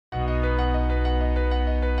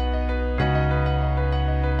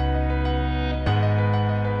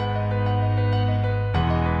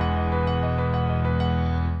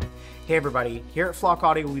Hey everybody, here at Flock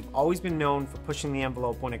Audio we've always been known for pushing the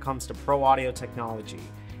envelope when it comes to pro audio technology,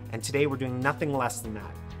 and today we're doing nothing less than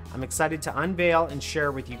that. I'm excited to unveil and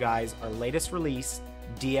share with you guys our latest release,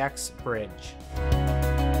 DX Bridge.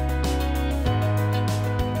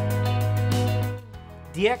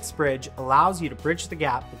 DX Bridge allows you to bridge the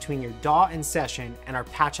gap between your DAW and Session and our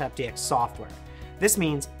PatchApp DX software. This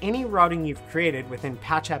means any routing you've created within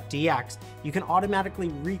PatchApp DX, you can automatically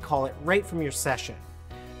recall it right from your session.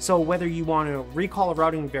 So whether you want to recall a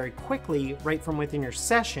routing very quickly right from within your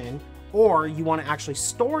session, or you want to actually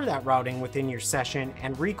store that routing within your session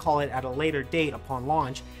and recall it at a later date upon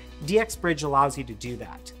launch, DX Bridge allows you to do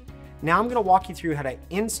that. Now I'm going to walk you through how to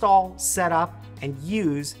install, set up, and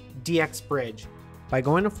use DX Bridge. By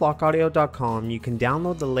going to flockaudio.com, you can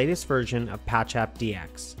download the latest version of PatchApp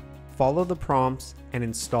DX. Follow the prompts and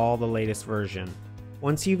install the latest version.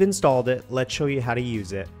 Once you've installed it, let's show you how to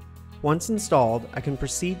use it. Once installed, I can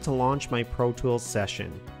proceed to launch my Pro Tools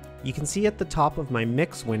session. You can see at the top of my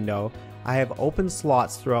mix window, I have open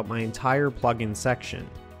slots throughout my entire plugin section.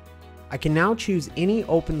 I can now choose any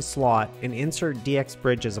open slot and insert DX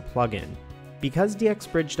Bridge as a plugin. Because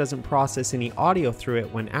DX Bridge doesn't process any audio through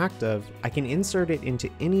it when active, I can insert it into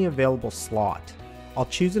any available slot. I'll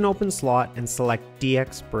choose an open slot and select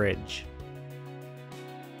DX Bridge.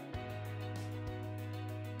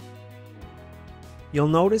 You'll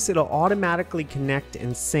notice it'll automatically connect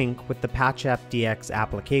and sync with the PatchApp DX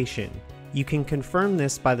application. You can confirm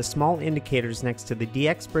this by the small indicators next to the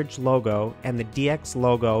DX Bridge logo and the DX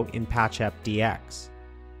logo in PatchApp DX.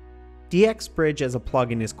 DX Bridge as a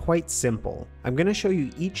plugin is quite simple. I'm going to show you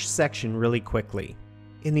each section really quickly.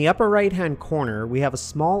 In the upper right hand corner, we have a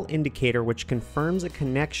small indicator which confirms a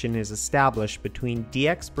connection is established between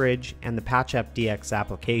DX Bridge and the PatchApp DX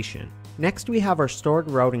application. Next we have our stored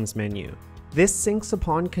routings menu. This syncs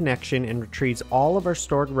upon connection and retrieves all of our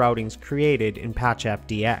stored routings created in PatchApp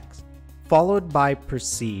DX, followed by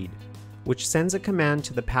Proceed, which sends a command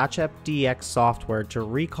to the PatchApp DX software to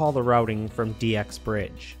recall the routing from DX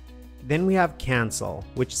Bridge. Then we have Cancel,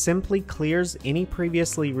 which simply clears any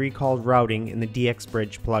previously recalled routing in the DX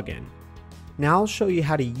Bridge plugin. Now I'll show you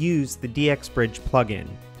how to use the DX Bridge plugin.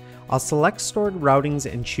 I'll select Stored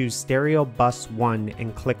Routings and choose Stereo Bus 1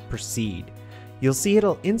 and click Proceed. You'll see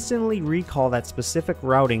it'll instantly recall that specific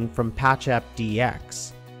routing from PatchApp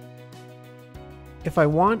DX. If I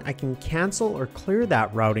want, I can cancel or clear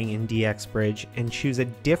that routing in DX Bridge and choose a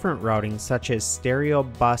different routing such as Stereo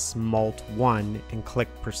Bus Mult 1 and click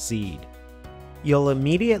Proceed. You'll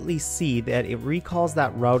immediately see that it recalls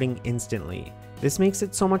that routing instantly. This makes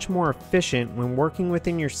it so much more efficient when working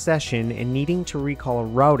within your session and needing to recall a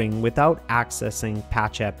routing without accessing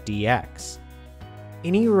PatchApp DX.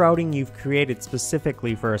 Any routing you've created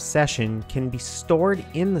specifically for a session can be stored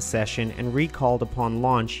in the session and recalled upon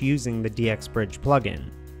launch using the DX Bridge plugin.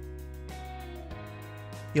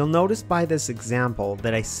 You'll notice by this example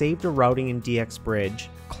that I saved a routing in DX Bridge,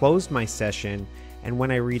 closed my session, and when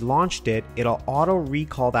I relaunched it, it'll auto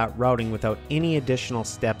recall that routing without any additional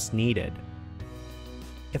steps needed.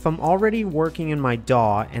 If I'm already working in my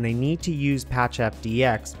DAW and I need to use PatchApp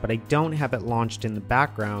DX but I don't have it launched in the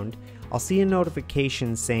background, I'll see a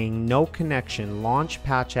notification saying no connection, launch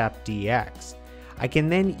PatchApp DX. I can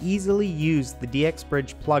then easily use the DX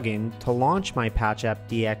Bridge plugin to launch my PatchApp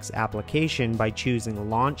DX application by choosing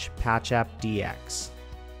Launch PatchApp DX.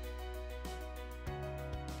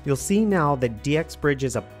 You'll see now that DX Bridge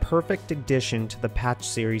is a perfect addition to the Patch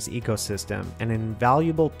Series ecosystem and an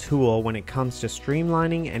invaluable tool when it comes to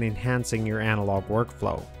streamlining and enhancing your analog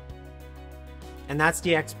workflow. And that's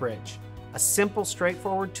DX Bridge. A simple,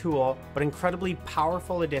 straightforward tool, but incredibly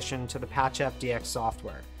powerful addition to the PatchApp DX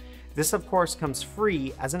software. This of course comes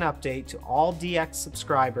free as an update to all DX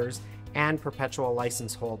subscribers and perpetual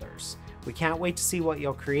license holders. We can't wait to see what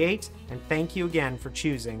you'll create, and thank you again for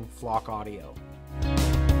choosing Flock Audio.